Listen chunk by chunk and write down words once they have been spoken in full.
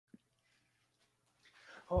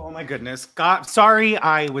Oh my goodness. God, sorry,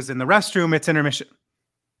 I was in the restroom. It's intermission.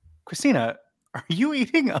 Kristina, are you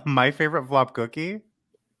eating a My Favorite Flop cookie?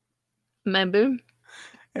 Maybe.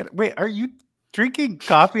 Wait, are you drinking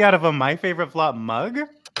coffee out of a My Favorite Flop mug?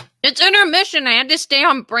 It's intermission. I had to stay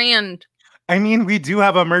on brand. I mean, we do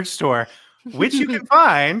have a merch store, which you can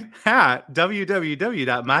find at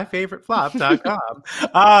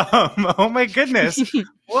www.myfavoriteflop.com. Oh my goodness.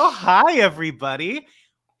 Well, hi, everybody.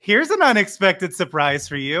 Here's an unexpected surprise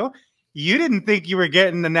for you. You didn't think you were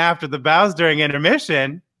getting an After the Bows during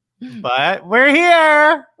intermission, but we're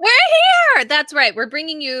here. We're here. That's right. We're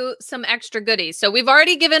bringing you some extra goodies. So we've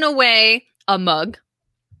already given away a mug.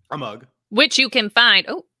 A mug. Which you can find.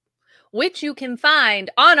 Which you can find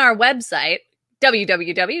on our website,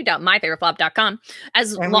 www.myfavoriteflop.com,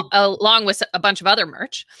 along with a bunch of other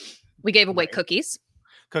merch. We gave away cookies.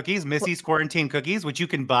 Cookies, Missy's Quarantine Cookies, which you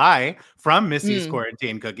can buy from Missy's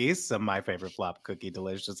Quarantine Cookies. Some My Favorite Flop cookie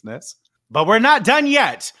deliciousness. But we're not done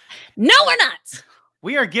yet. No, we're not.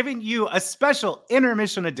 We are giving you a special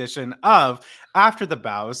intermission edition of After the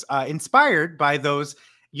Bows, inspired by those,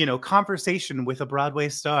 conversation with a Broadway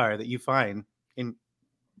star that you find in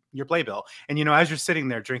your playbill. And, as you're sitting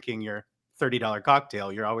there drinking your $30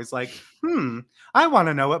 cocktail, you're always like, I want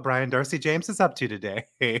to know what Brian Darcy James is up to today.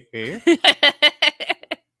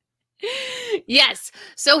 Yes.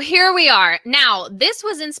 So here we are. Now, this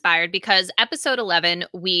was inspired because episode 11,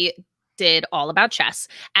 we did all about chess.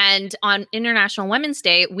 And on International Women's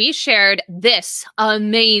Day, we shared this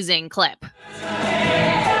amazing clip.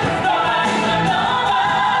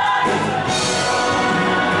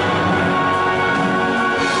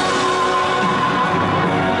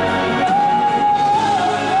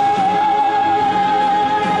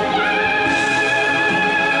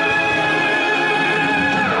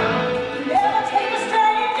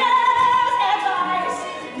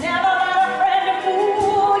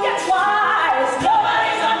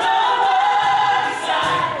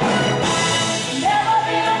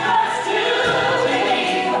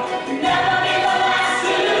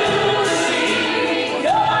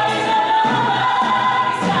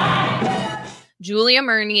 Julia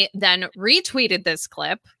Murney then retweeted this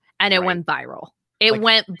clip and it went viral. It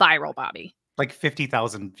went viral, Bobby. Like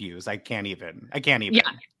 50,000 views. I can't even.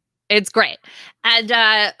 Yeah, it's great.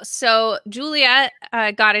 And so Julia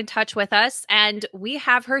got in touch with us and we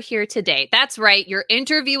have her here today. That's right. Your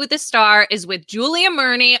interview with the star is with Julia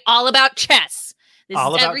Murney, all about chess. This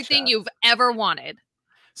is everything you've ever wanted.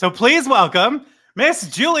 So please welcome Miss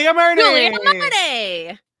Julia Murney. Julia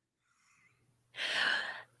Murney.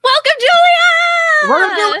 Welcome, Julia!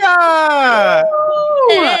 Welcome, Julia!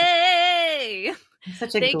 Hey! It's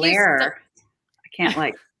such a glare. I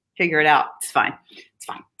can't figure it out. It's fine. It's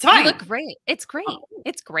fine. It's fine. You look great. It's great.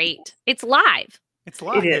 It's great. It's live. It's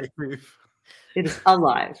live. It is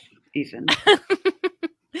alive, even.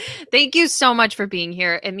 Thank you so much for being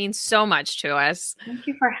here. It means so much to us. Thank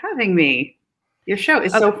you for having me. Your show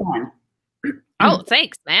is so fun. Oh,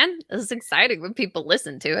 thanks, man. This is exciting when people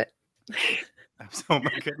listen to it. Oh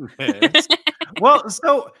my goodness. Well,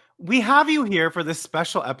 so we have you here for this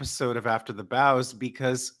special episode of After the Bows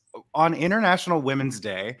because on International Women's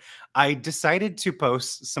Day, I decided to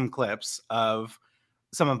post some clips of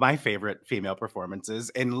some of my favorite female performances.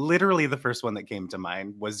 And literally the first one that came to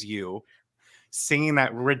mind was you singing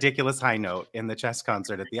that ridiculous high note in the chess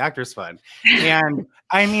concert at the Actors Fund. And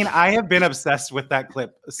I mean, I have been obsessed with that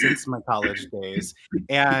clip since my college days.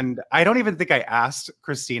 And I don't even think I asked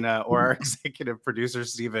Kristina or our executive producer,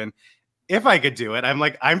 Steven, if I could do it. I'm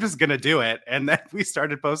like, I'm just going to do it. And then we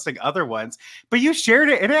started posting other ones. But you shared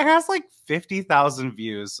it and it has like 50,000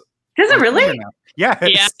 views. Does it really? Yes.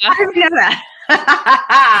 Yeah. I didn't know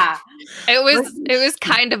that. It was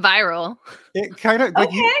kind of viral. It kind of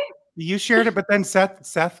like you shared it, but then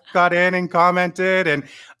Seth got in and commented, and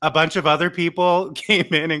a bunch of other people came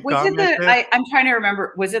in and commented. I'm trying to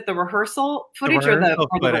remember. Was it the rehearsal footage or the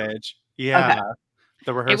footage? Yeah, okay.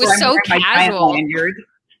 The rehearsal. It was so casual.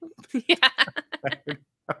 Yeah,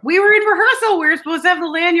 we were in rehearsal. We were supposed to have the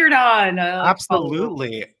lanyard on.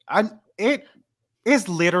 Absolutely, it is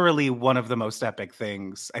literally one of the most epic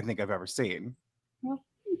things I think I've ever seen. Well,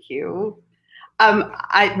 thank you.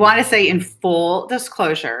 I want to say in full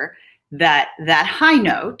disclosure that high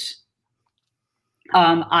note,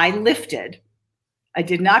 I lifted. I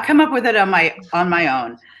did not come up with it on my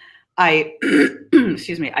own. I,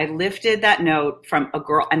 excuse me, I lifted that note from a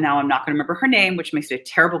girl, and now I'm not going to remember her name, which makes me a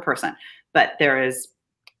terrible person. But there is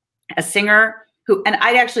a singer who, and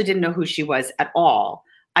I actually didn't know who she was at all.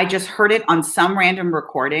 I just heard it on some random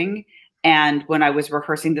recording, and when I was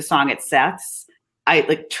rehearsing the song at Seth's,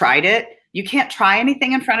 I tried it. You can't try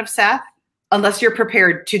anything in front of Seth. unless you're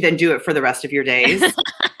prepared to then do it for the rest of your days.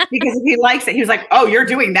 Because if he likes it, he was like, oh, you're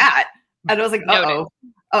doing that. And I was like,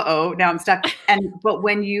 uh-oh, now I'm stuck. But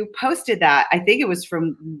when you posted that, I think it was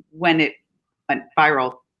from when it went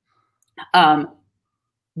viral, the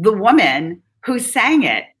woman who sang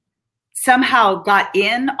it somehow got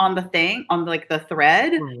in on the thing, on like the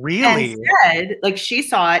thread. Really? And said, like, she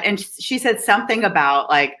saw it and she said something about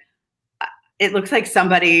like, it looks like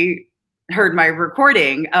somebody heard my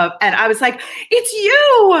recording of, and I was like, it's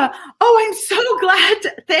you. Oh, I'm so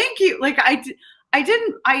glad. Thank you. Like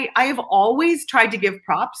I have always tried to give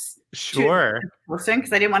props Sure. to the person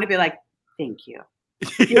because I didn't want to be like, thank you.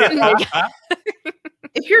 Yeah.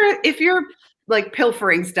 If you're like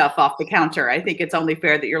pilfering stuff off the counter, I think it's only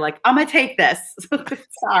fair that you're like, I'm gonna take this.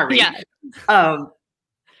 Sorry. Yeah.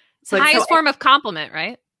 It's the highest form of compliment,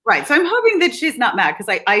 right? Right. So I'm hoping that she's not mad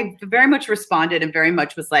because I very much responded and very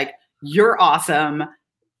much was like, you're awesome.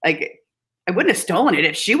 Like, I wouldn't have stolen it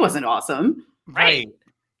if she wasn't awesome. Right.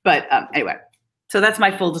 But anyway, so that's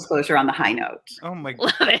my full disclosure on the high note. Oh my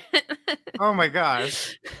Love it. Oh my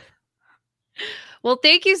gosh. Well,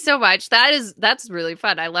 thank you so much. That's really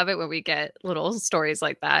fun. I love it when we get little stories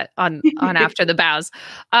like that on After the Bows.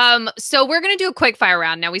 So we're going to do a quick fire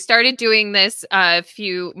round. Now, we started doing this a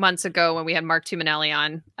few months ago when we had Mark Tuminelli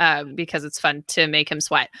on because it's fun to make him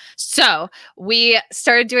sweat. So we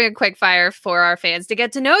started doing a quick fire for our fans to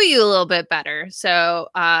get to know you a little bit better. So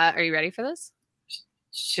are you ready for this?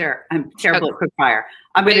 Sure. I'm terrible at quick fire.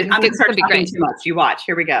 I'm going to start talking too much. You watch.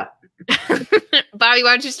 Here we go. Bobby,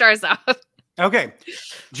 why don't you start us off? Okay.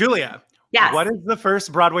 Julia. Yes. What is the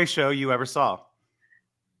first Broadway show you ever saw?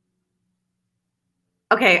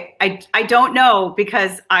 Okay. I don't know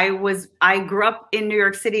because I grew up in New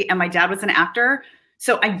York City and my dad was an actor.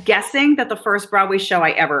 So I'm guessing that the first Broadway show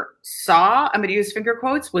I ever saw, I'm going to use finger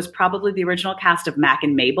quotes, was probably the original cast of Mac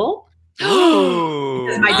and Mabel. Ooh.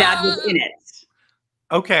 Because my dad was in it.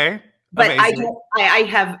 Okay. But I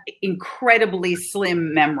have incredibly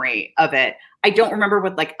slim memory of it. I don't remember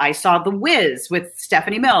what, like, I saw The Wiz with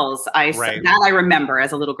Stephanie Mills. That I remember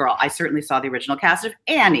as a little girl. I certainly saw the original cast of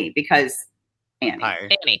Annie because Annie. Hi.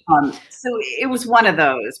 Annie. So it was one of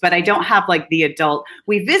those, but I don't have like the adult.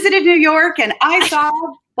 We visited New York and I saw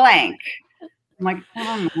blank. I'm like,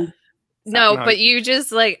 oh no, but you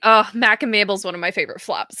just like, oh, Mac and Mabel's one of my favorite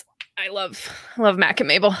flops. I love Mac and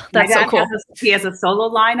Mabel. That's so cool. He has a solo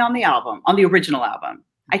line on the album, on the original album.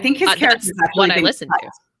 I think his character is actually what I listened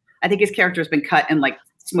to. I think his character has been cut and like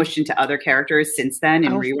smushed into other characters since then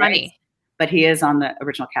in rewrites. Funny. But he is on the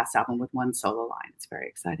original cast album with one solo line. It's very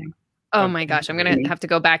exciting. Oh my gosh, I'm gonna have to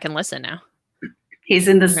go back and listen now. He's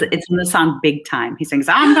in this. It's in the song "Big Time." He sings,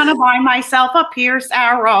 "I'm gonna buy myself a Pierce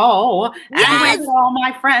Arrow and with all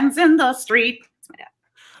my friends in the street." That's my dad.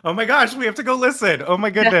 Oh my gosh, we have to go listen. Oh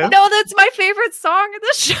my goodness. No, that's my favorite song of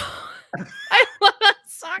the show. I love that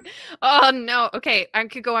song. Oh no. Okay, I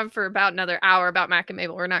could go on for about another hour about Mac and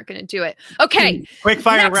Mabel. We're not going to do it. Okay. Quick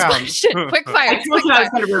fire round. Quick fire. I told you I was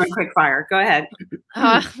going to ruin quick fire. Go ahead.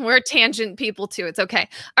 We're tangent people too. It's okay.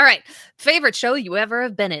 All right. Favorite show you ever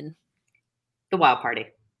have been in? The Wild Party.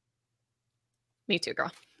 Me too,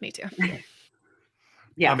 girl. Me too.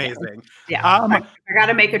 Yeah. Amazing. Yeah. I got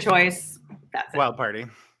to make a choice. That's it. Wild Party.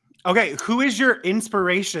 Okay, who is your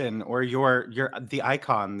inspiration or the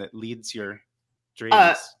icon that leads your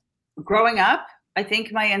dreams? Growing up, I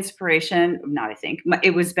think my inspiration,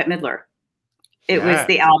 it was Bette Midler. It was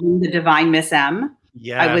the album The Divine Miss M.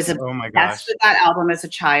 Yes. I was obsessed with that album as a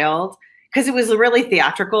child because it was really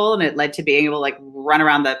theatrical and it led to being able to like run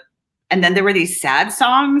around and then there were these sad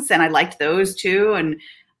songs and I liked those too. And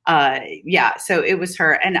so it was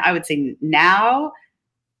her. And I would say now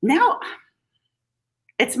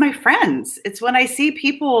it's my friends. It's when I see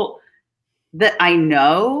people that I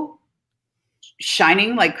know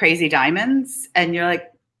shining like crazy diamonds, and you're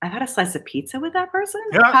like, I've had a slice of pizza with that person.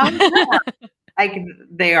 Yeah. How is that?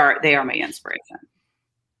 They are my inspiration.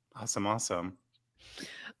 Awesome.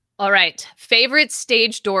 All right. Favorite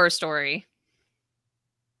stage door story.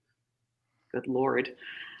 Good Lord.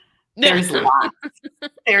 There's lots.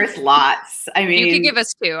 There's lots. I mean, you could give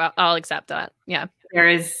us two. I'll accept that. Yeah.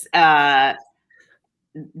 There's the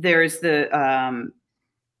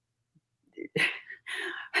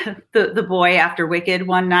the boy after Wicked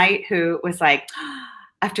one night who was like,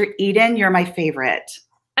 after Eden, you're my favorite.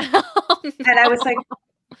 Oh, no. And I was like,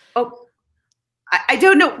 oh, I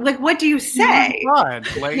don't know. Like, what do you say? Oh my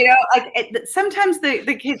God. Like, you know, like sometimes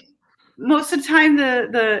the kid, most of the time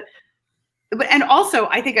and also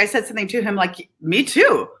I think I said something to him like, me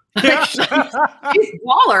too. Like, she's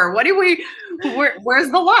baller.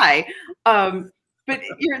 Where's the lie? But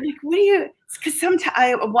you're like, what do you? Because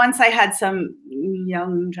sometimes once I had some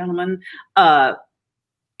young gentleman.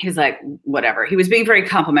 He was like, whatever. He was being very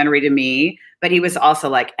complimentary to me, but he was also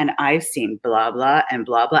like, and I've seen blah blah and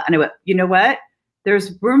blah blah. And I went, you know what?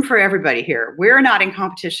 There's room for everybody here. We're not in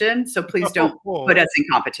competition, so please don't put us in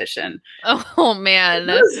competition. Oh man,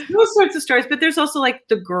 those sorts of stories. But there's also like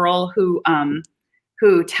the girl who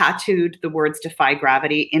tattooed the words "Defy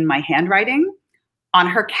Gravity" in my handwriting on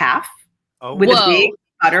her calf with a big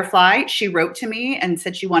butterfly. She wrote to me and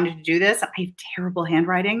said she wanted to do this. I have terrible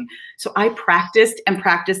handwriting, so I practiced and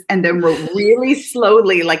practiced, and then wrote really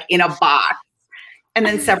slowly, like in a box. And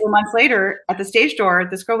then several months later, at the stage door,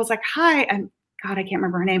 this girl was like, "Hi, God, I can't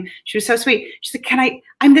remember her name. She was so sweet. She said,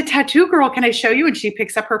 I'm the tattoo girl. Can I show you?" And she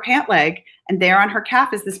picks up her pant leg, and there on her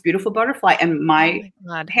calf is this beautiful butterfly. And my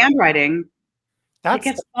handwriting, it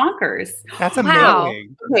gets bonkers. That's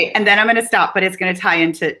amazing. Okay, and then I'm going to stop, but it's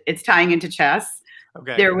tying into chess.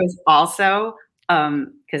 Okay. There was also,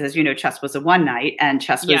 because as you know, chess was a one night, and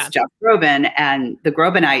chess was Jeff Groban, and the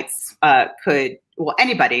Grobanites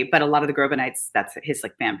anybody, but a lot of the Grobanites, that's his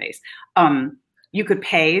like fan base. You could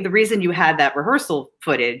pay. The reason you had that rehearsal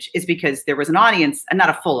footage is because there was an audience, and not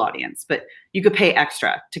a full audience, but you could pay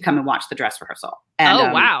extra to come and watch the dress rehearsal.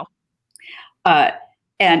 And, wow.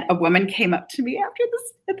 And a woman came up to me after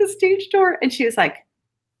this at the stage door, and she was like,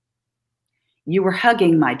 "You were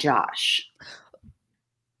hugging my Josh."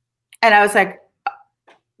 And I was like,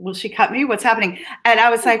 "Will she cut me? What's happening?" And I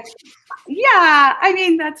was like, "Yeah, I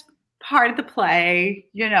mean, that's part of the play,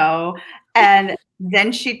 you know." And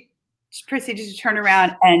then she proceeded to turn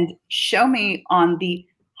around and show me on the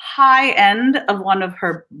high end of one of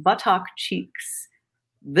her buttock cheeks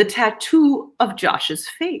the tattoo of Josh's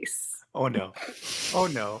face. Oh no. Oh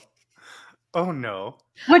no. Oh no.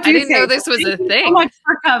 What do you I didn't know this was a thing. Thank you so much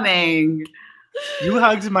for coming. You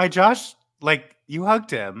hugged my Josh, like you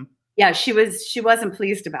hugged him. Yeah, she wasn't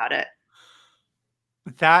pleased about it.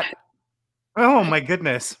 Oh my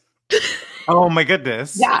goodness. Oh my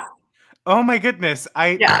goodness. Yeah. Oh my goodness.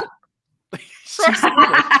 Yeah.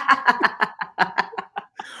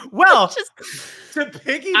 Well, to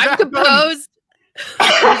piggyback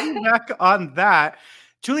on that,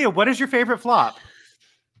 Julia, what is your favorite flop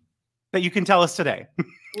that you can tell us today?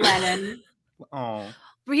 Lennon. Oh.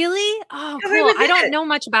 Really? Oh, cool. I don't know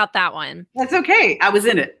much about that one. That's okay. I was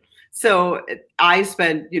in it. So I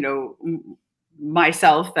spent,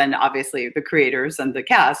 myself and obviously the creators and the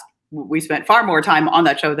cast, we spent far more time on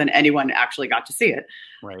that show than anyone actually got to see it.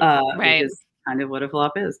 Right. Which is kind of what a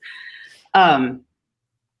flop is.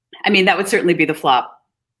 I mean, that would certainly be the flop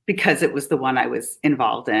because it was the one I was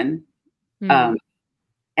involved in. Mm.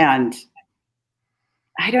 And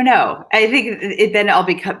I don't know. I think it then all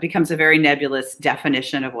becomes a very nebulous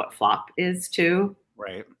definition of what flop is too.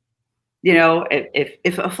 Right.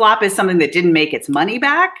 If a flop is something that didn't make its money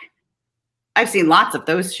back, I've seen lots of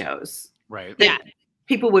those shows. Right. Yeah.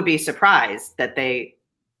 People would be surprised that they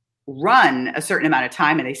run a certain amount of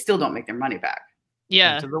time and they still don't make their money back.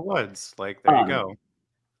 Yeah. Into the woods. Like, there you go.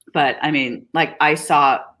 But I mean, like I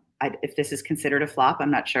saw, if this is considered a flop,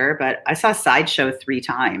 I'm not sure, but I saw Sideshow 3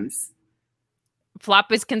 times.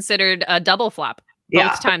 Flop is considered a double flop.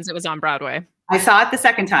 Both times it was on Broadway. I saw it the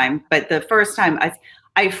second time, but the first time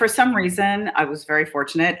I for some reason, I was very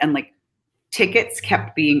fortunate and like tickets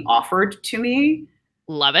kept being offered to me.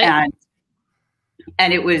 Love it.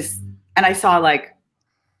 And it was, and I saw like,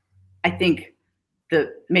 I think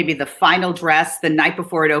maybe the final dress the night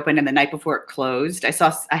before it opened and the night before it closed. I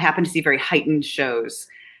happened to see very heightened shows.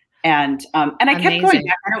 And I kept going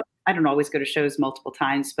back. I don't always go to shows multiple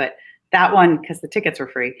times, but that one, because the tickets were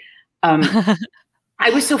free. I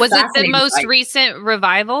was so Was it fascinated the most recent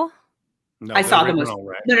revival? No, I saw the most.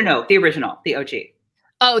 Right? No, the original, the OG.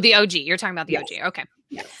 Oh, the OG. You're talking about the OG. Okay.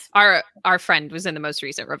 Yes. Our friend was in the most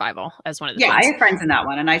recent revival as one of the. Yeah, friends. I have friends in that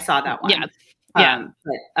one, and I saw that one. Yeah. Yeah.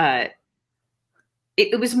 But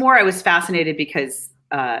it was more. I was fascinated because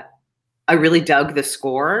I really dug the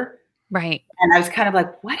score. Right. And I was kind of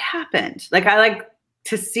like, what happened? Like, I like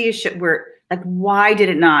to see a shit where, like, why did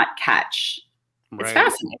it not catch? Right. It's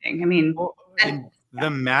fascinating. I mean, the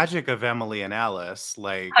magic of Emily and Alice,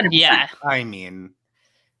 like, 100%. Yeah. I mean,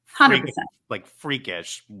 100%. Like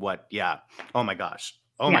freakish. What? Yeah. Oh my gosh.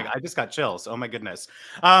 Oh my God. I just got chills. Oh my goodness.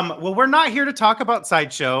 Well, we're not here to talk about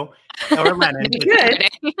Sideshow or Lennon.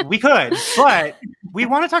 We could, but we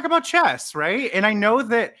want to talk about chess, right? And I know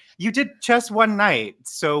that you did chess one night,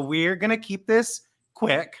 so we're going to keep this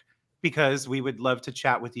quick because we would love to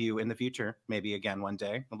chat with you in the future. Maybe again one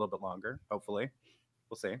day, a little bit longer, hopefully.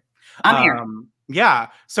 We'll see. I'm here. Yeah.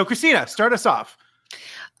 So Kristina, start us off.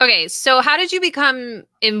 Okay, so how did you become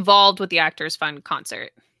involved with the Actors Fund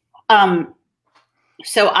concert?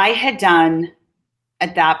 So I had done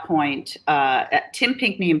at that point Tim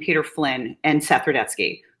Pinkney and Peter Flynn and Seth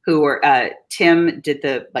Rudetsky, who were Tim did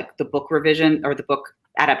the book revision or the book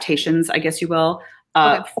adaptations, I guess you will.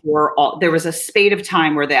 For all, there was a spate of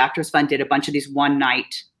time where the Actors Fund did a bunch of these one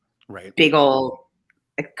night, big old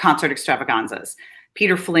concert extravaganzas.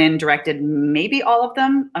 Peter Flynn directed maybe all of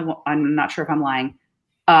them. I'm not sure if I'm lying.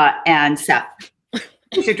 And Seth,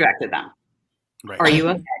 who directed them. Right. Are you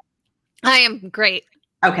okay? I am great.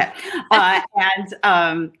 Okay.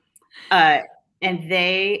 And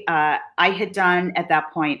they, I had done at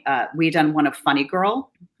that point, we had done one of Funny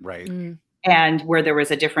Girl. Right. And where there was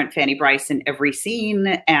a different Fanny Bryce in every scene.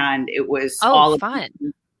 And it was all fun.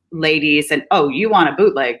 Of ladies. And, you want a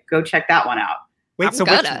bootleg? Go check that one out. Wait, so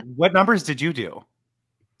what numbers did you do?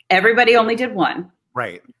 Everybody only did one.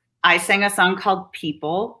 Right. I sang a song called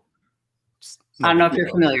People. I don't know if you're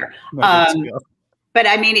familiar. But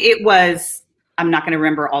I mean, it was, I'm not going to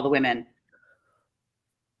remember all the women.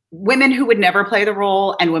 Women who would never play the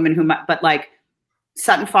role and women who might, but like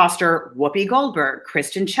Sutton Foster, Whoopi Goldberg,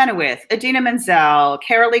 Kristen Chenoweth, Idina Menzel,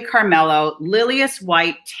 Carolee Carmelo, Lillias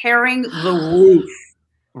White tearing the roof,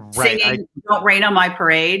 singing "Don't Rain on My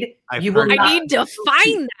Parade." I need to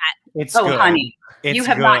find that. It's good. Honey, it's you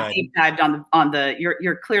have good. not deep dived on the.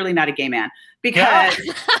 You're clearly not a gay man because.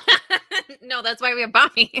 No, that's why we have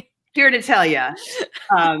Bonnie. Here to tell you,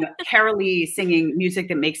 Carolee singing "Music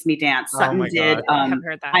That Makes Me Dance." Sutton did "I'm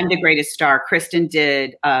the Greatest Star." Kristen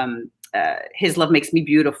did "His Love Makes Me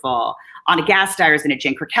Beautiful." Anna Gasteyer's in it.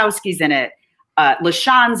 Jane Krakowski's in it.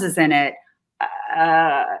 LaShawne's is in it.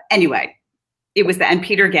 Anyway, it was and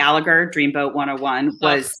Peter Gallagher, Dreamboat 101,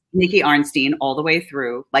 was Nikki Arnstein all the way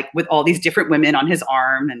through, like with all these different women on his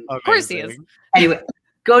arm. And of course he is. Anyway,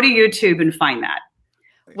 go to YouTube and find that.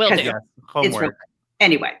 Will do. Homework.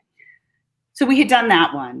 Anyway. So we had done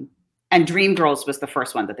that one, and Dreamgirls was the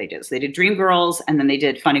first one that they did. So they did Dreamgirls, and then they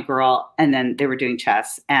did Funny Girl, and then they were doing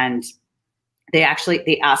chess. And they asked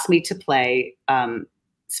me to play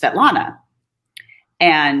Svetlana.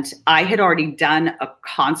 And I had already done a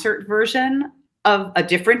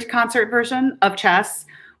different concert version of chess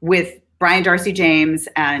with Brian Darcy James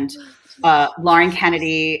and Lauren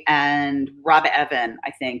Kennedy and Rob Evan,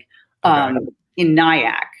 I think, in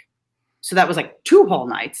Nyack. So that was like 2 whole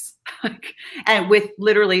nights. And with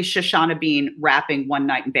literally Shoshana Bean rapping One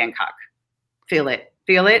Night in Bangkok. Feel it.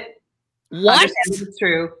 Feel it. What? Understand it's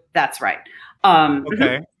true. That's right.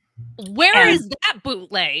 Okay. Where is that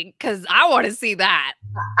bootleg? Because I want to see that.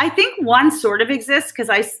 I think one sort of exists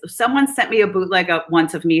because someone sent me a bootleg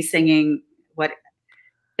once of me singing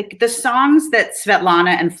the songs that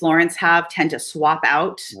Svetlana and Florence have tend to swap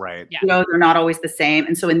out. Right. Yeah. You know, they're not always the same.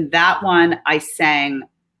 And so in that one, I sang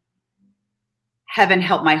Heaven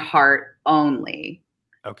Help My Heart only.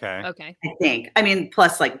 Okay. I think. I mean,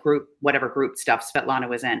 plus like whatever group stuff Svetlana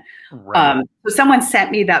was in. Right. So someone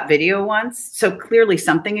sent me that video once. So clearly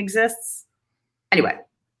something exists. Anyway.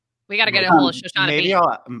 We got to get a hold of Shoshana. Maybe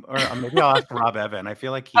I'll ask Rob Evan. I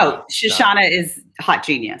feel like Shoshana is hot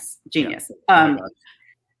genius. Yeah.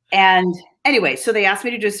 And anyway, so they asked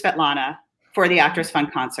me to do Svetlana for the Actors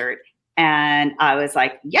Fund concert. And I was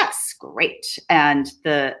like, yes, great. And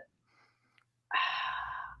I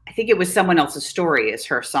think it was Someone Else's Story is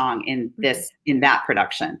her song in that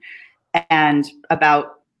production. And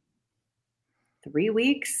about 3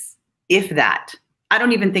 weeks, if that, I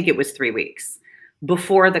don't even think it was 3 weeks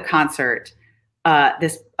before the concert,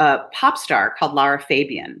 this pop star called Lara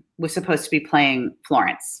Fabian was supposed to be playing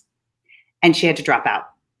Florence, and she had to drop out.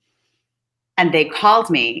 And they called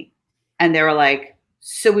me and they were like,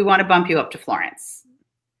 so we want to bump you up to Florence.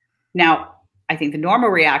 Now, I think the normal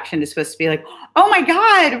reaction is supposed to be like, oh my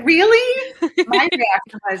God, really? My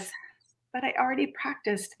reaction was, but I already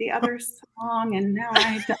practiced the other song and now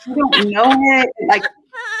I don't know it. Like,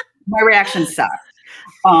 my reaction sucked.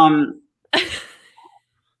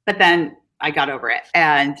 But then I got over it.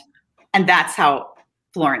 And that's how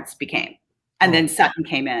Florence became. And then Sutton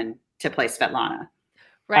came in to play Svetlana.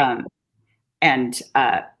 Right. And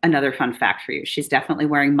another fun fact for you, she's definitely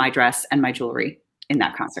wearing my dress and my jewelry in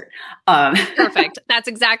that concert. Perfect. That's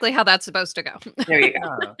exactly how that's supposed to go. There you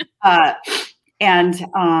go.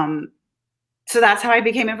 So that's how I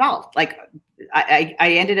became involved. Like I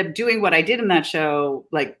ended up doing what I did in that show,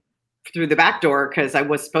 like through the back door, because I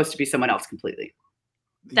was supposed to be someone else completely.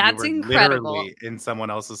 That's incredible. Literally in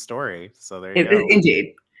someone else's story. So there you go.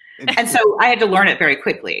 Indeed. And so I had to learn it very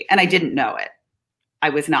quickly, and I didn't know it. I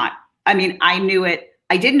knew it.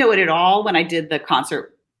 I didn't know it at all when I did the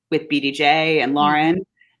concert with BDJ and Lauren.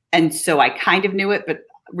 and so I kind of knew it, but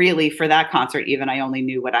really for that concert, even I only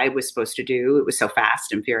knew what I was supposed to do. It was so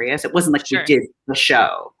fast and furious. It wasn't like we did the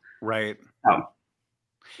show. Right. So,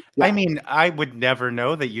 yeah. I mean, I would never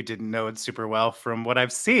know that you didn't know it super well from what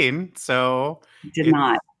I've seen. So did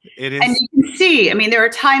not. It is. And you can see, I mean, there are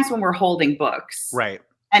times when we're holding books. Right.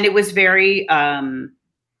 And it was very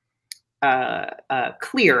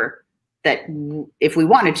clear that if we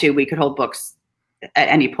wanted to, we could hold books at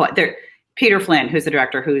any point. There, Peter Flynn, who's the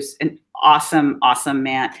director, who's an awesome, awesome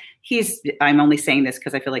man. I'm only saying this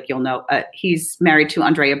because I feel like you'll know, he's married to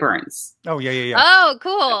Andrea Burns. Oh, yeah. Oh,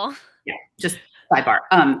 cool. Yeah, just sidebar.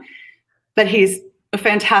 But he's a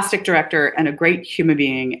fantastic director and a great human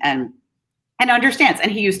being and understands.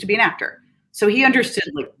 And he used to be an actor. So he understood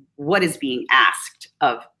like what is being asked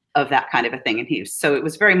of that kind of a thing. And so it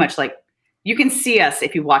was very much like, you can see us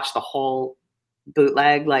if you watch the whole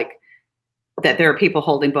bootleg, like that there are people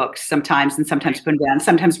holding books sometimes and sometimes putting down,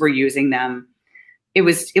 sometimes we're using them. It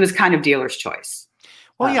was kind of dealer's choice.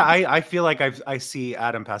 Well, yeah, I feel like I see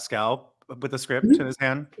Adam Pascal with a script in his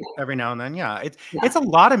hand every now and then. Yeah, it's a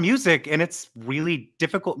lot of music and it's really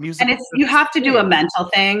difficult music. And you have to do a mental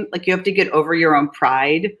thing. Like you have to get over your own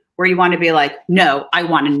pride where you want to be like, no, I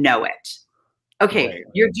want to know it. Okay, right.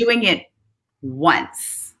 You're doing it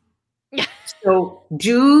once. So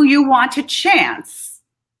do you want to chance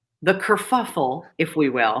the kerfuffle, if we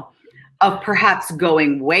will, of perhaps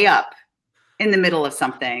going way up in the middle of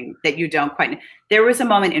something that you don't quite know? There was a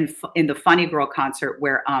moment in the Funny Girl concert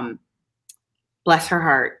where, bless her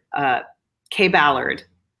heart, Kay Ballard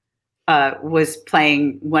was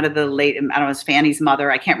playing one of the late, I don't know, it was Fanny's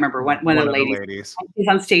mother. I can't remember one of the ladies. He's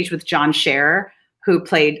on stage with John Scher, who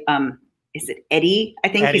played, is it Eddie? I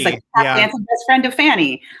think Eddie, he's like the best friend of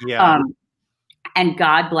Fanny. Yeah. And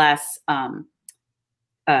God bless John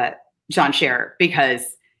Scher, because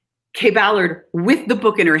Kay Ballard, with the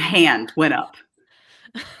book in her hand, went up.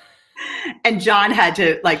 And John had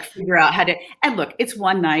to like figure out how to, and look, it's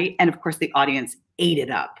one night. And of course the audience ate it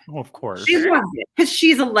up. Oh, of course. She loved it because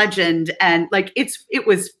she's a legend and like, it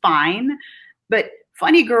was fine. But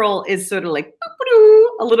Funny Girl is sort of like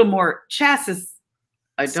a little more. Chess is,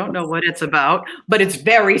 I don't know what it's about, but it's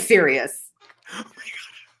very serious. Oh my God.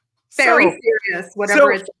 Very serious,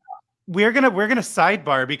 whatever it's about. We're gonna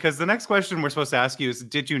sidebar because the next question we're supposed to ask you is,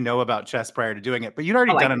 did you know about chess prior to doing it? But you'd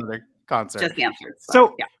already done another concert. Just answered.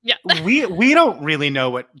 So yeah. we don't really know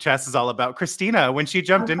what chess is all about. Kristina, when she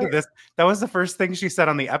jumped into this, that was the first thing she said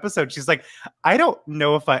on the episode. She's like, I don't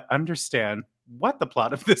know if I understand what the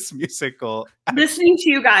plot of this musical. Listening to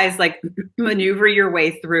you guys like maneuver your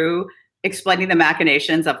way through explaining the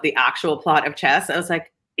machinations of the actual plot of chess, I was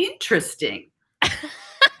like, interesting.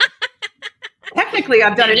 Technically,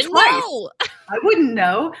 I've done it twice. I wouldn't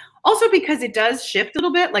know. Also, because it does shift a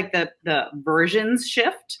little bit, like the versions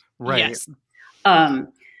shift. Right. Yes.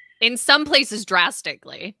 In some places,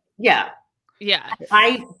 drastically. Yeah. Yeah.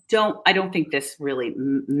 I don't think this really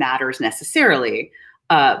matters necessarily,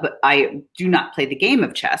 but I do not play the game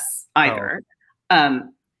of chess either. Oh.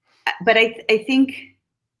 But I think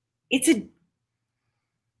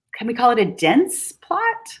can we call it a dense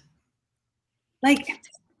plot? Like,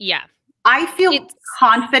 yeah. I feel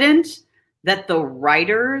confident that the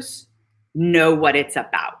writers know what it's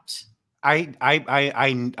about. I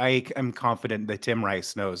am confident that Tim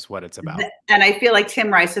Rice knows what it's about. And I feel like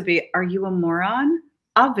Tim Rice would be, are you a moron?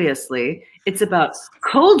 Obviously, it's about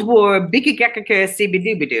Cold War, biggy-gackaka,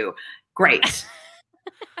 cbdoo. Great.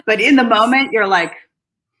 But in the moment, you're like,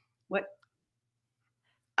 what?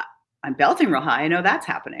 I'm belting real high. I know that's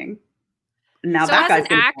happening. Now so that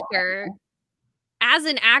guy's as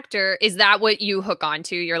an actor, is that what you hook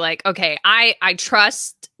onto? You're like, okay, I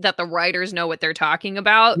trust that the writers know what they're talking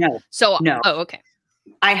about. No. So no. Oh, okay.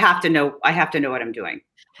 I have to know what I'm doing.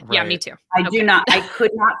 Right. Yeah, me too. I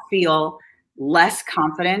could not feel less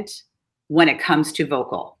confident when it comes to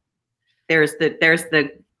vocal. There's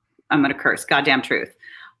the I'm gonna curse, goddamn truth.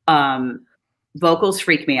 Vocals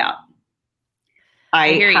freak me out. I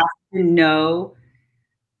have to know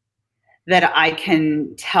that I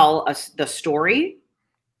can tell the story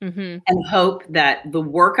and hope that the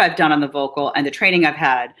work I've done on the vocal and the training I've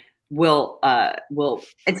had will,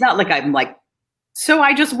 it's not like I'm like, so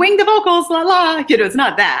I just wing the vocals, la la, it's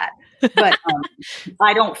not that, but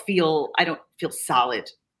I don't feel solid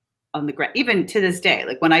on the ground, even to this day.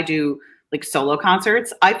 Like when I do like solo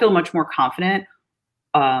concerts, I feel much more confident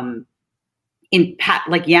in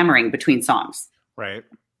like yammering between songs. Right.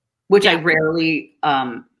 Which I rarely,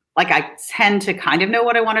 like I tend to kind of know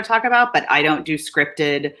what I want to talk about, but I don't do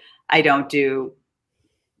scripted. I don't do,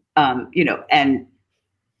 and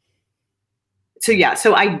So yeah,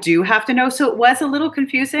 so I do have to know. So it was a little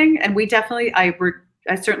confusing, and we definitely, I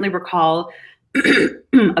certainly recall quite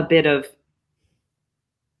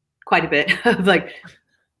a bit of like,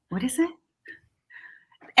 what is it?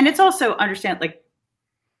 And it's also understand like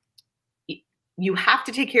you have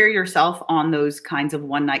to take care of yourself on those kinds of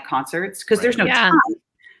one night concerts because there's no time.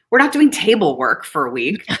 We're not doing table work for a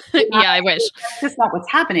week. Yeah, I wish. That's just not what's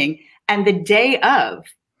happening. And the day of,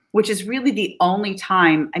 which is really the only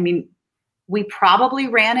time, I mean, we probably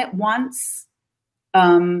ran it once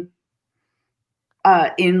in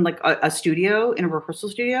like a studio, in a rehearsal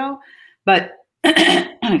studio, but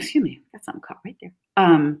excuse me, got something caught right there.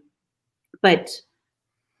 But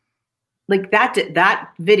like that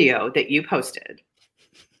video that you posted,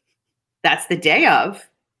 that's the day of,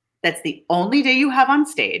 that's the only day you have on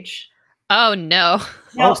stage. Oh no.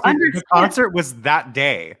 Oh, so the concert was that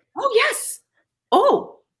day. Oh yes.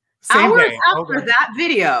 Oh, Same hours day. after that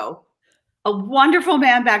video, a wonderful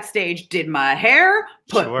man backstage did my hair,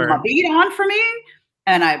 put my beat on for me,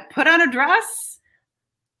 and I put on a dress.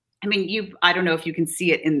 I mean, I don't know if you can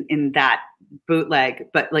see it in that bootleg,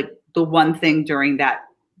 but like the one thing during that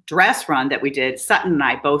dress run that we did, Sutton and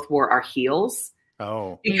I both wore our heels.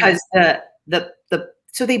 Oh. Because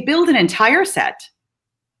so they build an entire set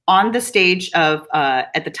on the stage of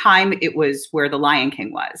at the time it was where the Lion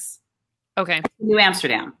King was. Okay. New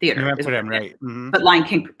Amsterdam Theater. New Amsterdam, right. Mm-hmm. But Lion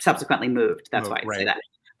King subsequently moved. That's why I say that.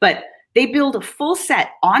 But they build a full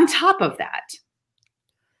set on top of that.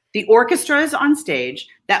 The orchestra is on stage.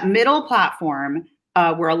 That middle platform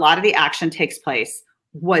where a lot of the action takes place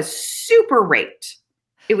was super raked.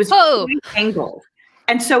 It was angled.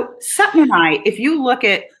 And so Sutton and I, if you look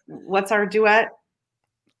at, what's our duet?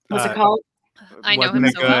 What's it called? I know him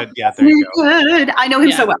so well. Yeah, there you go. Good. I know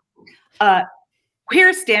him so well.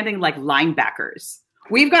 We're standing like linebackers.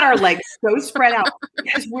 We've got our legs so spread out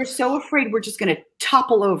because we're so afraid we're just going to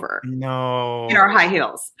topple over. No. In our high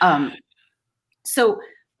heels. But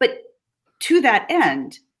to that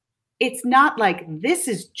end, it's not like this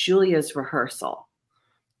is Julia's rehearsal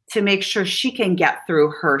to make sure she can get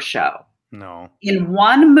through her show. No. In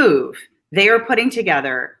one move, they are putting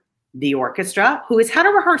together the orchestra, who has had a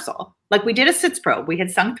rehearsal. Like we did a sitz probe. We had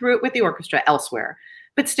sung through it with the orchestra elsewhere.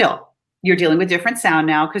 But still, you're dealing with different sound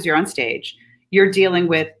now because you're on stage. You're dealing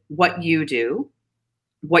with what you do,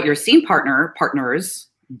 what your scene partners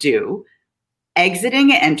do,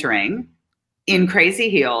 exiting and entering in crazy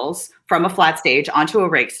heels from a flat stage onto a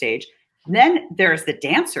rake stage. Then there's the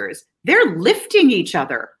dancers. They're lifting each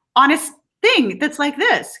other on a thing that's like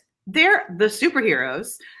this. They're the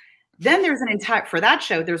superheroes. Then there's for that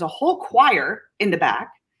show, there's a whole choir in the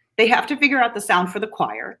back. They have to figure out the sound for the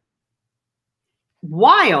choir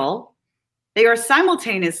while they are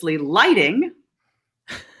simultaneously lighting.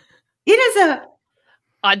 It is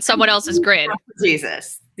on someone else's grid.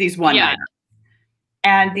 Jesus, these one nighters.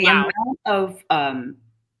 And the amount of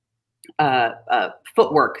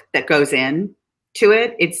footwork that goes in to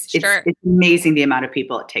it, it's amazing the amount of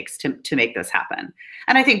people it takes to make this happen.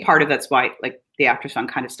 And I think part of that's why like the Actors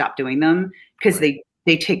Fund kind of stopped doing them because they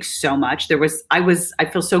take so much. I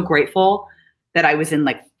feel so grateful that I was in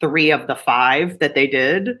like 3 of the 5 that they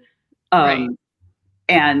did. And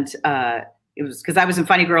it was because I was in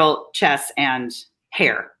Funny Girl, Chess, and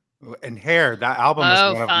Hair. And Hair, that album is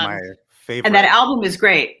one of my favorites. And that album is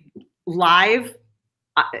great. Live,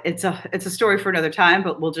 it's a story for another time,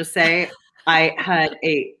 but we'll just say I had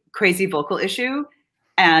a crazy vocal issue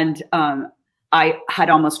and I had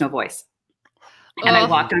almost no voice. And I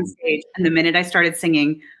walked on stage, and the minute I started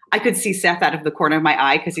singing, I could see Seth out of the corner of my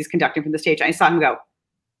eye because he's conducting from the stage. I saw him go.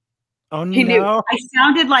 Oh, no. He knew. I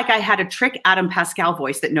sounded like I had a trick Adam Pascal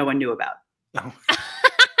voice that no one knew about. Oh.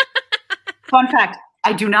 Fun fact,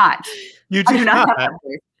 I do not. You do not have that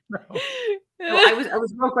voice. No. So I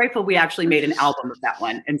was real grateful we actually made an album of that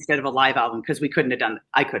one instead of a live album because I couldn't have gotten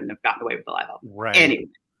away with the live album. Right. Anyway.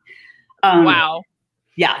 Wow.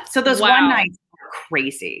 Yeah. So those one nights are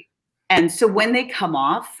crazy. And so when they come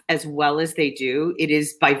off as well as they do, it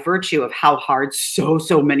is by virtue of how hard so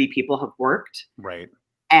many people have worked. Right.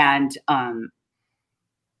 And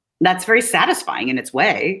that's very satisfying in its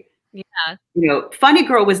way. Yeah. You know, Funny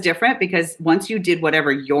Girl was different because once you did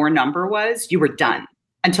whatever your number was, you were done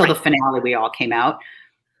until the finale. We all came out.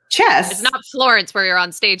 Chess. It's not Florence where you're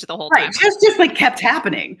on stage the whole time. Just like kept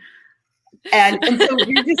happening. And so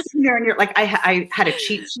you're just sitting there and you're like, I had a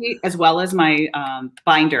cheat sheet as well as my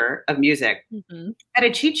binder of music. Mm-hmm. I had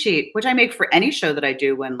a cheat sheet, which I make for any show that I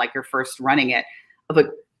do when like you're first running it, of like,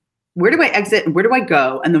 where do I exit and where do I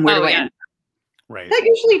go? And then where do I end? Right. That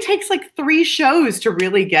usually takes like 3 shows to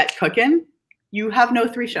really get cooking. You have no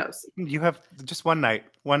 3 shows. You have just one night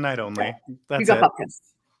only. Yeah. That's You got it. bupkis.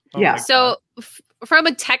 Oh Yeah. my So from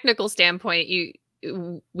a technical standpoint,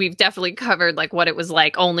 we've definitely covered like what it was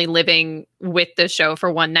like only living with the show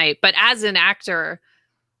for one night. But as an actor,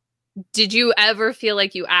 did you ever feel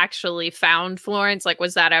like you actually found Florence? Like,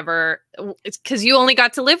 was that ever, it's because you only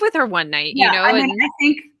got to live with her one night, Yeah, you know? I mean, I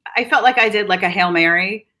think I felt like I did like a Hail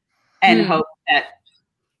Mary and hope that,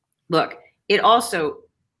 look, it also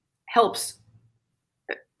helps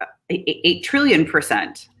a trillion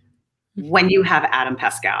 % when you have Adam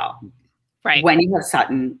Pascal, right? When you have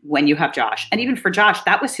Sutton, when you have Josh. And even for Josh,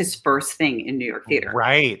 that was his first thing in New York theater.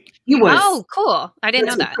 Right. He was. Oh, cool. I didn't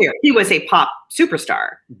know that. Clear. He was a pop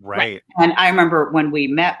superstar. Right. And I remember when we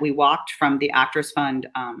met, we walked from the Actors Fund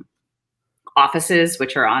offices,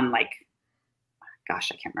 which are on like,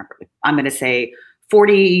 gosh, I can't remember. I'm going to say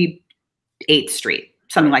 48th Street,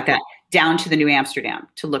 something like that, down to the New Amsterdam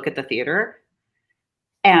to look at the theater.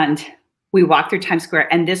 And we walked through Times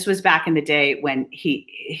Square. And this was back in the day when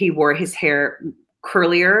he wore his hair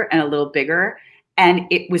curlier and a little bigger. And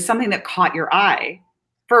it was something that caught your eye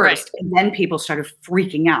first. Right. And then people started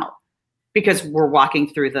freaking out because we're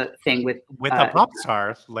walking through the thing with a pop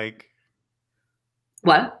star. Like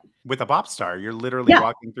what? With a pop star. You're literally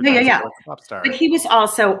walking through with a pop star. But he was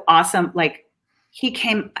also awesome. Like he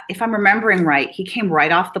came, if I'm remembering right, he came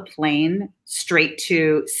right off the plane straight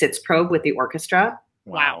to Sitzprobe with the orchestra.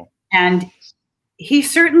 Wow. And he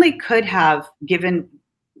certainly could have, given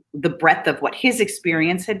the breadth of what his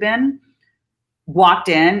experience had been, walked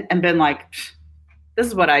in and been like, this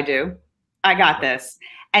is what I do. I got this.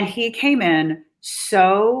 And he came in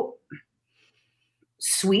so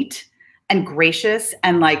sweet and gracious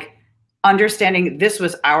and like understanding this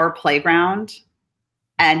was our playground.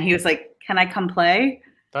 And he was like, can I come play?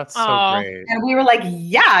 That's so great. And we were like,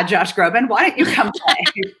 yeah, Josh Groban, why don't you come play?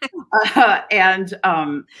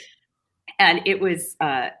 And it was,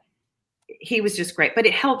 he was just great. But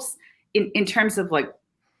it helps in terms of like,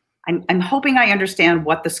 I'm hoping I understand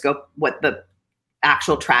what the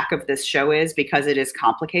actual track of this show is, because it is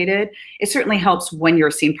complicated. It certainly helps when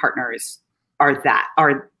your scene partners are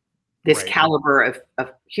this caliber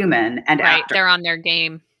of human and actor. They're on their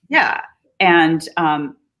game. Yeah. And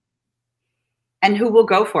who will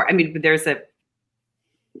go for it. I mean,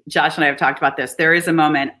 Josh and I have talked about this. There is a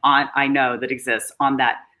moment I know that exists on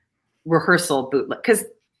that rehearsal bootleg, because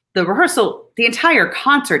the entire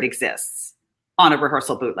concert exists on a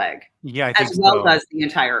rehearsal bootleg. Yeah, I think as well as the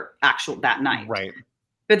entire actual that night. Right.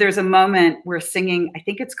 But there's a moment we're singing, I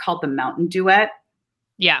think it's called the Mountain Duet.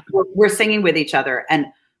 Yeah. We're singing with each other. And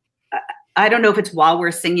I don't know if it's while we're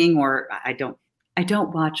singing or I don't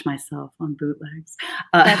watch myself on bootlegs.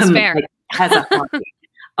 That's fair. Like, as a hobby.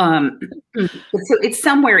 So it's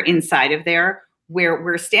somewhere inside of there where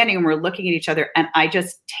we're standing and we're looking at each other, and I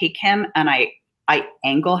just take him and I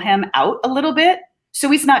angle him out a little bit so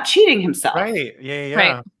he's not cheating himself. Right. Yeah.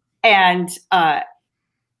 Right. And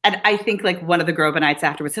I think like one of the Grobanites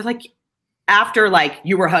afterwards said, like, after like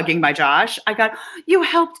you were hugging my Josh, I got, you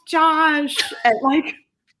helped Josh. And like,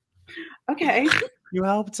 okay. You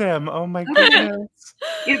helped him. Oh my goodness.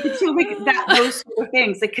 So like those sort of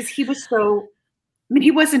things, like, because he was so, I mean,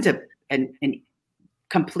 he wasn't a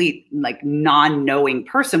complete like non-knowing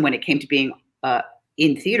person when it came to being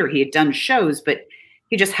in theater. He had done shows, but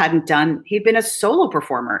he just he'd been a solo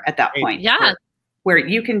performer at that point. Yeah. Where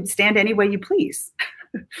you can stand any way you please.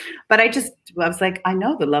 But I was like, I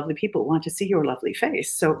know the lovely people want to see your lovely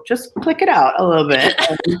face. So just click it out a little bit.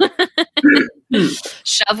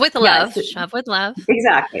 Shove with love. Yes. Shove with love.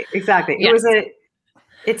 Exactly. Yes.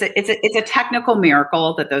 It's a technical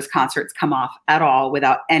miracle that those concerts come off at all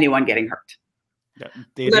without anyone getting hurt.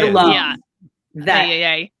 Let alone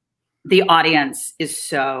that the audience is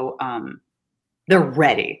so they're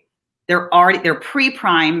ready. They're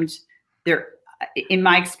pre-primed. They're, in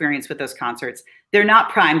my experience with those concerts, they're not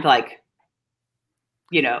primed like,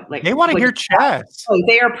 like they want to hear chess. Oh,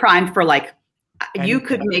 they are primed for like, you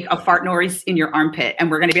could make a fart noise in your armpit and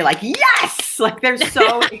we're going to be like, yes, like they're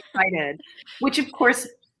so excited, which of course,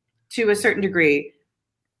 to a certain degree,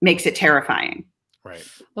 makes it terrifying. Right.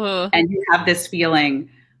 And you have this feeling,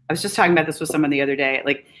 I was just talking about this with someone the other day,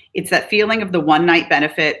 like it's that feeling of the one night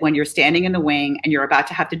benefit when you're standing in the wing and you're about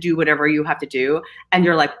to have to do whatever you have to do. And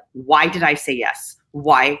you're like, why did I say yes?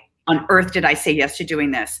 Why on earth did I say yes to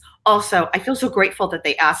doing this? Also, I feel so grateful that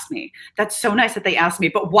they asked me. That's so nice that they asked me,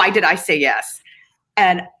 but why did I say yes?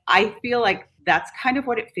 And I feel like that's kind of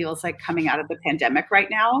what it feels like coming out of the pandemic right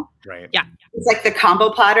now. Right. Yeah. It's like the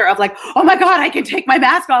combo platter of like, oh my God, I can take my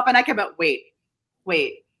mask off and I can, but wait,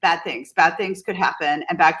 bad things. Bad things could happen,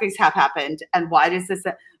 and bad things have happened. And why does this?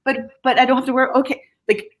 But I don't have to wear. Okay,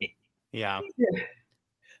 like yeah.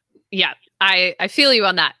 I feel you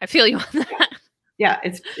on that. I feel you on that. Yeah,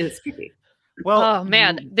 it's creepy. Well, oh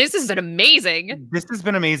man, this has been amazing. This has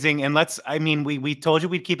been amazing, and we told you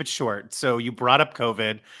we'd keep it short, so you brought up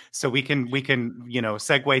COVID, so we can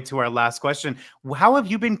segue to our last question. How have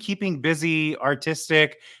you been keeping busy,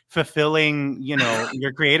 artistic, fulfilling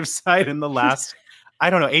your creative side in the last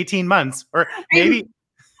 18 months, or maybe?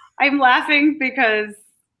 I'm laughing because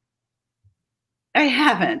I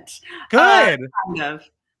haven't. Good. Kind of.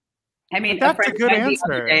 I mean, that's a good answer.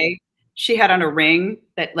 The other day, she had on a ring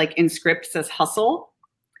that like in script says hustle.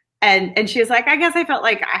 And she was like, I guess I felt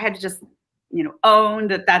like I had to just, own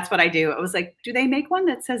that that's what I do. I was like, do they make one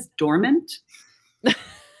that says dormant?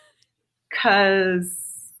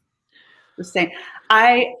 Because the same,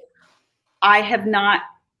 I have not,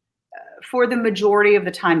 for the majority of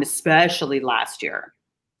the time, especially last year,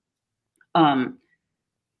 I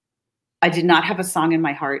did not have a song in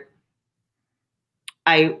my heart.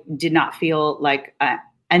 I did not feel like,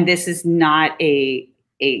 and this is not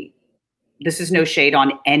this is no shade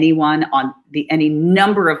on anyone, on any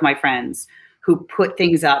number of my friends who put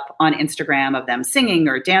things up on Instagram of them singing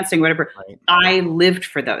or dancing, whatever. Right. I lived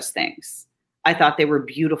for those things. I thought they were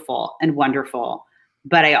beautiful and wonderful,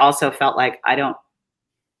 but I also felt like I did.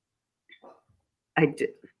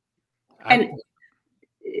 And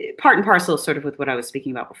part and parcel sort of with what I was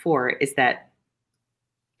speaking about before is that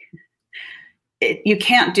you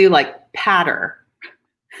can't do like patter.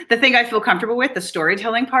 The thing I feel comfortable with, the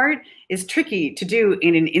storytelling part, is tricky to do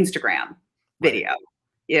in an Instagram video.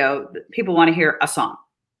 People want to hear a song,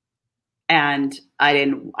 and I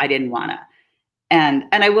didn't want to. And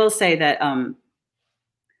I will say that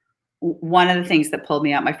one of the things that pulled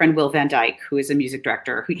me out, my friend Will Van Dyke, who is a music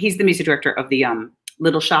director, he's the music director of the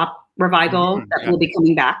Little Shop revival that will be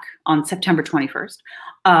coming back on September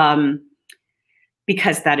 21st.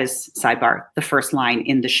 Because that is, sidebar, the first line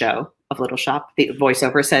in the show of Little Shop. The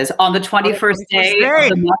voiceover says, on the 21st day of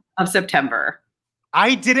the month of September.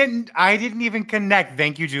 I didn't even connect.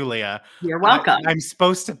 Thank you, Julia. You're welcome. I'm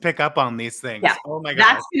supposed to pick up on these things. Yeah. Oh my God.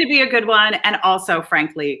 That's going to be a good one. And also,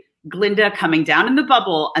 frankly, Glinda coming down in the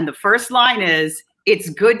bubble. And the first line is,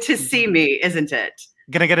 it's good to see me, isn't it?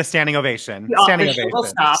 Gonna get a standing ovation. Standing ovation. Will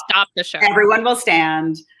stop the show. Everyone will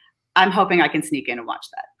stand. I'm hoping I can sneak in and watch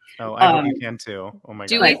that. Oh, I hope you can too. Oh my God.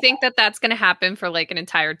 Do we think that that's going to happen for like an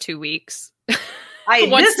entire 2 weeks? I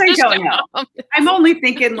don't know. I'm only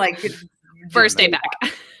thinking like first day back.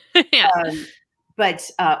 Yeah.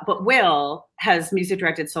 But Will has music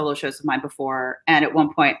directed solo shows of mine before, and at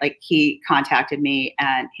one point, like he contacted me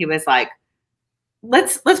and he was like,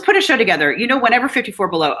 "Let's put a show together. Whenever 54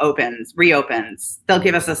 Below reopens, they'll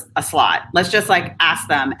give us a slot. Let's just like ask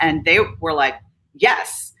them." And they were like,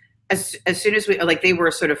 "Yes." As soon as they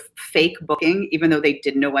were sort of fake booking, even though they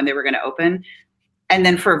didn't know when they were going to open. And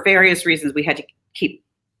then for various reasons, we had to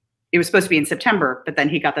it was supposed to be in September, but then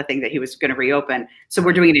he got the thing that he was going to reopen. So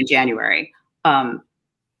we're doing it in January.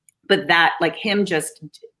 But that, like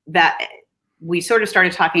that we sort of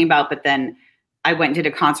started talking about, but then I went and did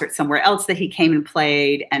a concert somewhere else that he came and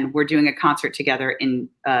played, and we're doing a concert together in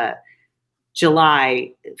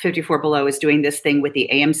July. 54 Below is doing this thing with the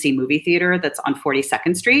AMC movie theater that's on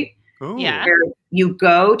 42nd Street. Ooh. Yeah. Where you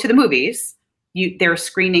go to the movies, they're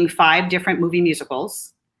screening 5 different movie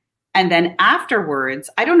musicals. And then afterwards,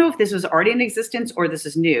 I don't know if this was already in existence or this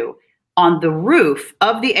is new, on the roof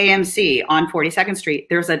of the AMC on 42nd Street,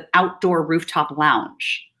 there's an outdoor rooftop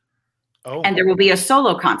lounge. Oh. And there will be a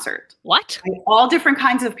solo concert. What? By all different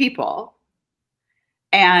kinds of people.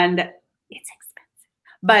 And it's expensive.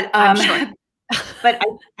 But I'm sure. But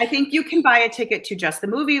I think you can buy a ticket to just the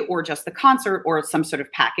movie or just the concert or some sort of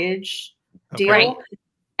package deal. Right.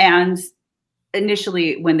 And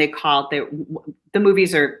initially when they called, the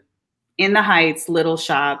movies are In the Heights, Little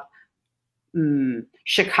Shop,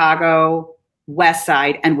 Chicago, West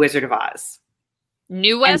Side, and Wizard of Oz.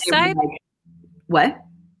 New West Side? Like, what?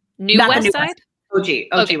 New West Side? OG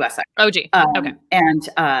Okay. West Side. OG. Okay. And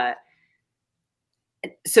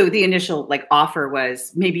so the initial offer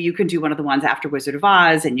was, maybe you can do one of the ones after Wizard of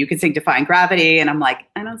Oz and you can sing Defying Gravity. And I'm like,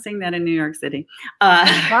 I don't sing that in New York City.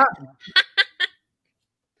 No.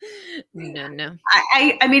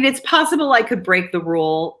 I mean, it's possible I could break the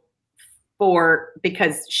rule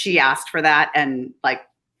because she asked for that and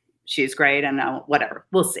she's great and whatever.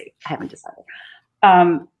 We'll see. I haven't decided.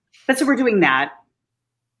 But so we're doing that.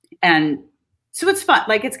 And so it's fun.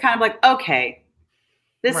 It's kind of okay,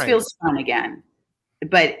 this feels fun again.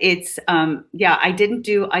 but it's, yeah, I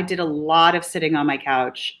did a lot of sitting on my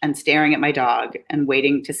couch and staring at my dog and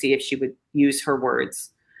waiting to see if she would use her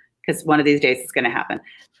words, because one of these days it's going to happen.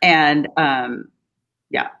 And,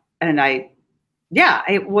 yeah. And I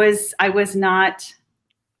was not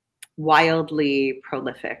wildly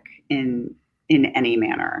prolific in any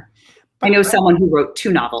manner. But I know someone who wrote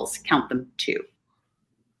 2 novels, count them 2.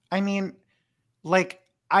 I mean, like,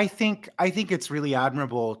 I think it's really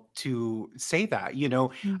admirable to say that, you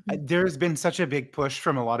know, there's been such a big push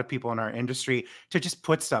from a lot of people in our industry to just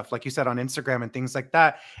put stuff, like you said, on Instagram and things like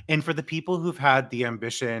that. And for the people who've had the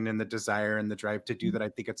ambition and the desire and the drive to do that, I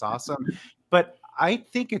think it's awesome. But I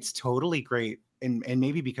think it's totally great. And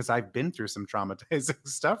maybe because I've been through some traumatizing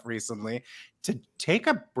stuff recently, to take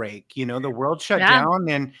a break, you know, the world shut down.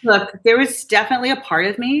 And look, there was definitely a part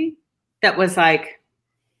of me that was like,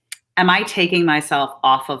 am I taking myself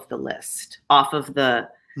off of the list, off of the,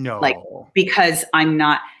 no, like, because I'm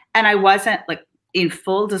not, and I wasn't, like, in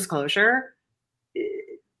full disclosure,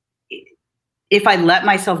 if I let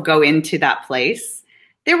myself go into that place,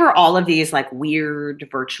 there were all of these like weird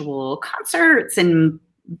virtual concerts and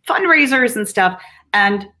fundraisers and stuff.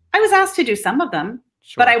 And I was asked to do some of them,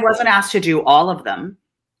 but I wasn't asked to do all of them.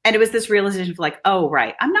 And it was this realization of like, oh,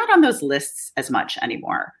 right, I'm not on those lists as much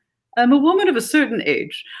anymore. I'm a woman of a certain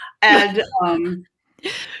age. And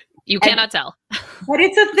you cannot tell. But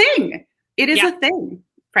it's a thing. It is a thing,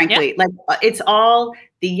 frankly. Like, it's all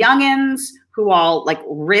the youngins who all like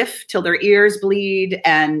riff till their ears bleed,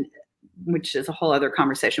 and which is a whole other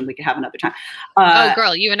conversation we could have another time. Oh,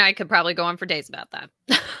 girl, you and I could probably go on for days about that.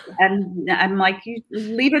 And I'm like, you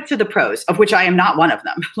leave it to the pros, of which I am not one of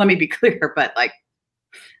them. Let me be clear, but like,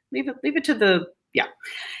 leave it to the, yeah.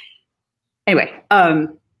 Anyway,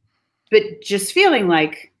 but just feeling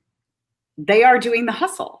like they are doing the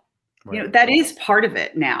hustle. Right. You know, that is part of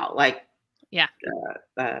it now. Like,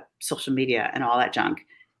 social media and all that junk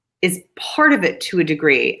is part of it to a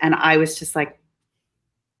degree. And I was just like,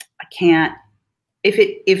 I can't, if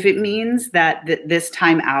it means that this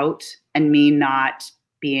time out and me not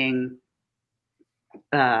being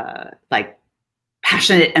like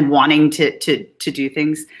passionate and wanting to do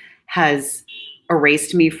things has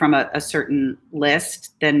erased me from a certain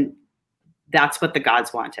list, then that's what the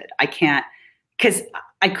gods wanted. I can't, because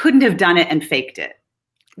I couldn't have done it and faked it.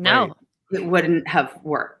 No. Right? It wouldn't have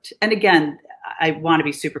worked. And again, I want to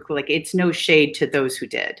be super cool. Like, it's no shade to those who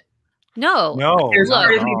did. No. There's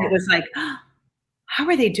part of me that was like, oh, how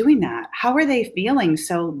are they doing that? How are they feeling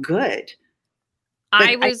so good? But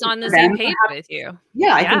I was on the same page with you.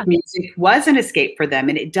 Yeah, I think music was an escape for them,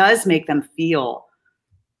 and it does make them feel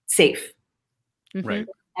safe. Right.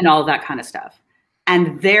 And all of that kind of stuff.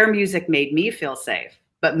 And their music made me feel safe,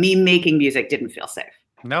 but me making music didn't feel safe.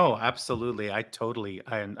 No, absolutely. I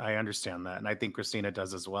understand that. And I think Kristina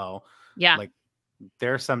does as well. Yeah. Like,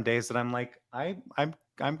 there are some days that I'm like, I'm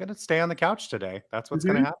going to stay on the couch today. That's what's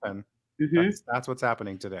going to happen. That's what's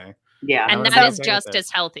happening today. Yeah. And that is just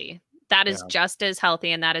as healthy. That is just as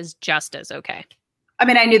healthy, and that is just as okay. I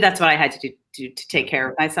mean, I knew that's what I had to do to take care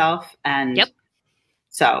of myself. And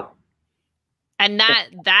so. And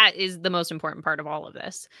that is the most important part of all of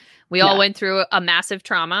this. We all went through a massive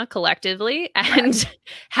trauma collectively, and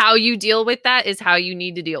how you deal with that is how you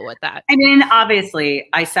need to deal with that. I mean, obviously,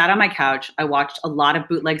 I sat on my couch. I watched a lot of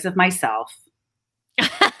bootlegs of myself. And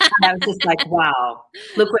I was just like, wow,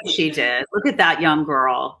 look what she did. Look at that young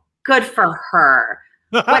girl. Good for her.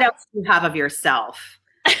 What else do you have of yourself?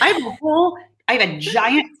 I have a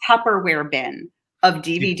giant Tupperware bin of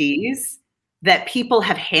DVDs that people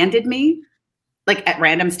have handed me, like at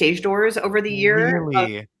random stage doors over the year.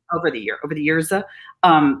 Really? Over the years.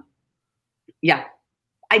 Yeah.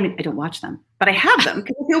 I mean, I don't watch them, but I have them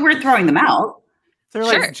because I feel weird throwing them out. They're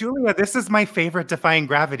like, Julia, this is my favorite Defying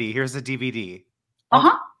Gravity. Here's a DVD.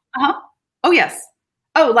 Oh, yes.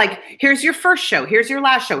 Oh, like, here's your first show. Here's your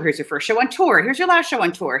last show. Here's your first show on tour. Here's your last show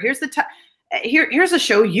on tour. Here's here's a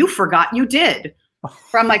show you forgot you did.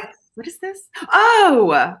 Where I'm like, what is this?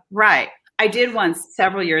 Oh, right. I did once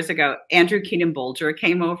several years ago. Andrew Keenan Bolger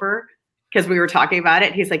came over because we were talking about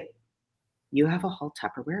it. He's like, you have a whole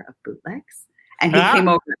Tupperware of bootlegs? And he came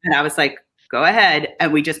over and I was like, go ahead.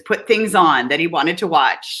 And we just put things on that he wanted to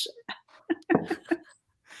watch.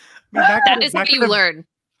 That is how you learn.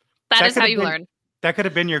 That is how you learn. That could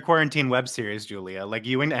have been your quarantine web series, Julia. Like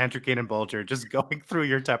you and Andrew Keenan Bolger just going through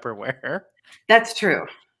your Tupperware. That's true.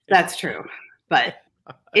 That's true. But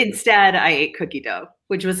instead, I ate cookie dough,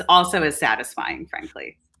 which was also as satisfying,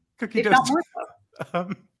 frankly. Cookie dough.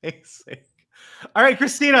 Amazing. All right,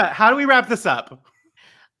 Kristina, how do we wrap this up?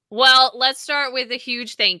 Well, let's start with a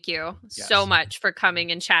huge thank you so Yes. much for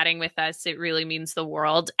coming and chatting with us. It really means the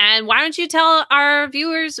world. And why don't you tell our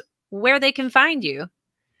viewers where they can find you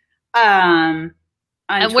On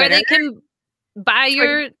and Twitter, where they can buy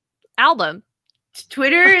your album?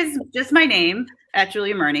 Twitter is just my name at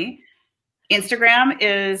Julia Murney. Instagram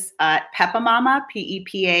is Pepamama,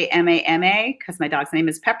 Pepamama, because my dog's name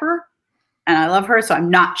is Pepper, and I love her, so I'm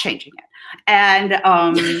not changing it. And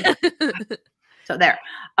so there.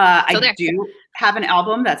 I do have an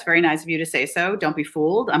album. That's very nice of you to say so. Don't be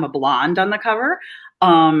fooled. I'm a blonde on the cover.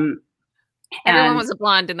 Everyone was a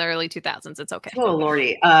blonde in the early 2000s. It's okay. Oh,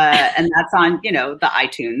 Lordy. And that's on, the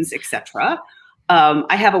iTunes, etc.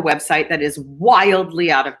 I have a website that is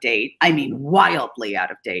wildly out of date. I mean, wildly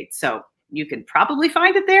out of date. So you can probably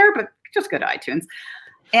find it there, but just go to iTunes.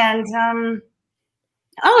 And, and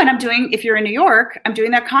I'm doing, if you're in New York, I'm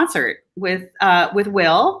doing that concert with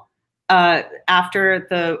Will after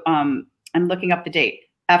the, I'm looking up the date,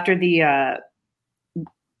 after the,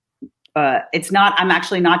 I'm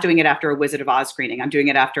actually not doing it after a Wizard of Oz screening. I'm doing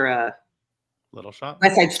it after a Little Shop,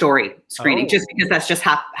 West Side Story screening, just because that's just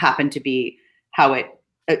happened to be how it,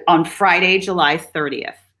 on Friday, July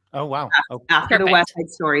 30th. Oh, wow. After the West Side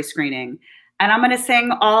Story screening. And I'm going to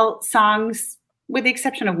sing all songs, with the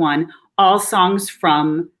exception of one, all songs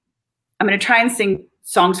from, I'm going to try and sing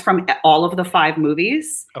songs from all of the 5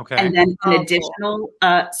 movies. Okay. And then an additional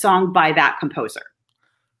song by that composer.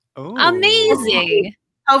 Oh, amazing.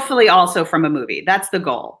 Hopefully also from a movie. That's the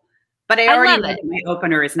goal. But I already know love that my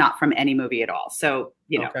opener is not from any movie at all. So,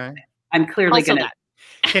 okay. I'm clearly going to.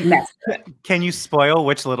 Can you spoil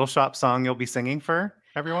which Little Shop song you'll be singing for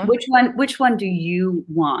everyone? Which one do you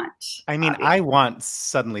want? I mean, obviously. I want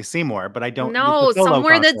Suddenly Seymour, but I don't. No,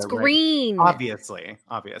 somewhere that's green. Right? Obviously.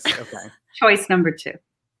 Okay. Choice number 2.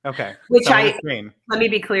 Okay. Which let me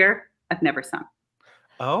be clear, I've never sung.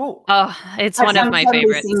 Oh, it's one of my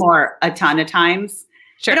favorites. Seymour a ton of times.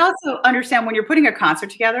 Sure. But also understand when you're putting a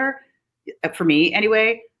concert together, for me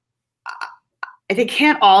anyway, they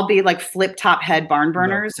can't all be like flip top head barn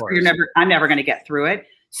burners. No, I'm never going to get through it.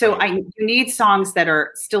 So right. You need songs that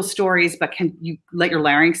are still stories, but can you let your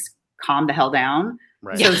larynx calm the hell down?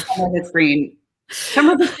 Right. So Somewhere That's Green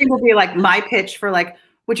will be like my pitch for like,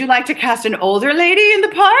 would you like to cast an older lady in the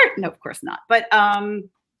part? No, of course not. But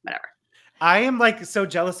whatever. I am like so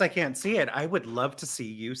jealous I can't see it. I would love to see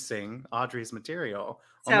you sing Audrey's material.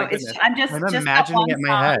 So I'm just imagining it in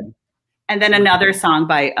my head. And then another song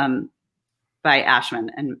by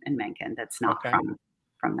Ashman and Menken that's not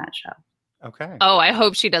from that show. Okay. Oh, I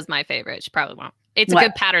hope she does my favorite. She probably won't. It's a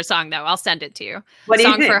good patter song though. I'll send it to you. What do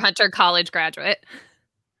you think? For Hunter College Graduate.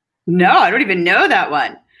 No, I don't even know that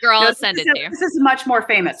one. Girl, I'll send it to you. This is a much more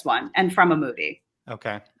famous one and from a movie.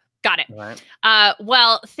 Okay. Got it. Right.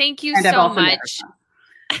 Well, thank you so much.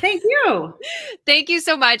 Thank you. Thank you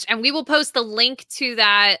so much. And we will post the link to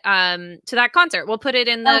that concert. We'll put it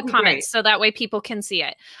in the comments so that way people can see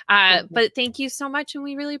it. But thank you so much. And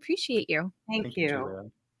we really appreciate you. Thank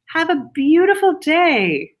you. Have a beautiful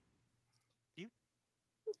day.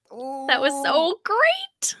 That was so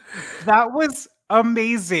great. That was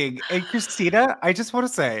amazing. And Kristina, I just want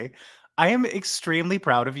to say, I am extremely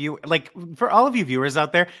proud of you. Like, for all of you viewers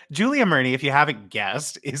out there, Julia Murney, if you haven't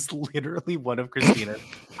guessed, is literally one of Kristina's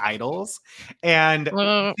idols. And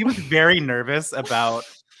she was very nervous about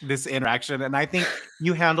this interaction. And I think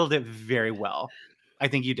you handled it very well. I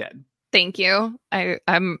think you did. Thank you. I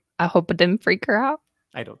hope it didn't freak her out.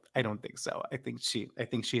 I don't think so. I think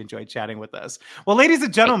she enjoyed chatting with us. Well, ladies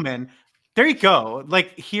and gentlemen, there you go.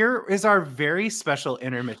 Like, here is our very special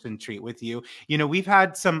intermission treat with you. We've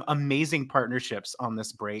had some amazing partnerships on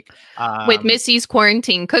this break. With Missy's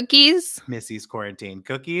Quarantine Cookies. Missy's Quarantine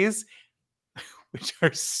Cookies, which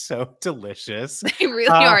are so delicious. They really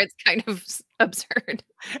are. It's kind of absurd.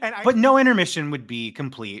 But no intermission would be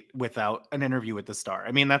complete without an interview with the star.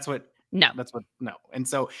 I mean, no. And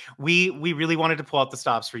so we really wanted to pull out the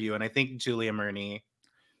stops for you. And I think Julia Murney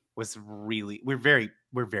was we're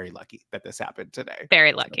very lucky that this happened today.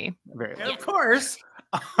 Very lucky. Of course,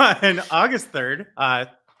 on August 3rd,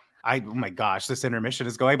 oh my gosh, this intermission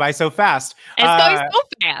is going by so fast. It's going so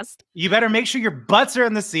fast. You better make sure your butts are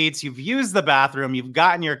in the seats. You've used the bathroom. You've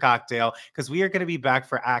gotten your cocktail, because we are going to be back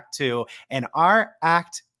for Act 2. And our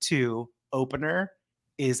Act 2 opener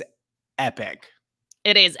is epic.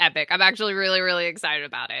 It is epic. I'm actually really, really excited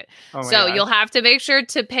about it. So you'll have to make sure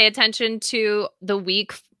to pay attention to the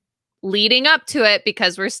week leading up to it,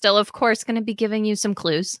 because we're still, of course, going to be giving you some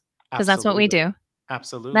clues, because that's what we do.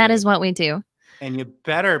 Absolutely. That is what we do. And you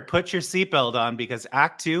better put your seatbelt on, because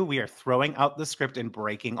Act 2, we are throwing out the script and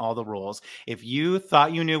breaking all the rules. If you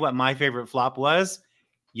thought you knew what my favorite flop was,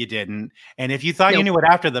 you didn't. And if you thought you Nope. knew what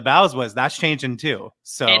After the Bows was, that's changing too.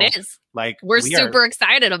 So It is. like We're we are super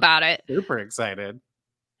excited about it. super excited.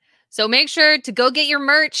 So make sure to go get your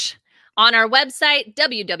merch on our website,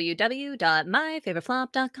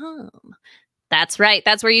 www.myfavoriteflop.com. That's right.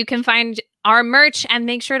 That's where you can find our merch, and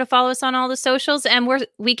make sure to follow us on all the socials. And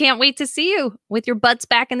we can't wait to see you with your butts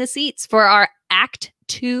back in the seats for our Act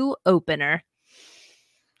 2 opener.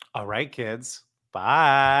 All right, kids.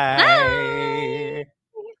 Bye. Bye.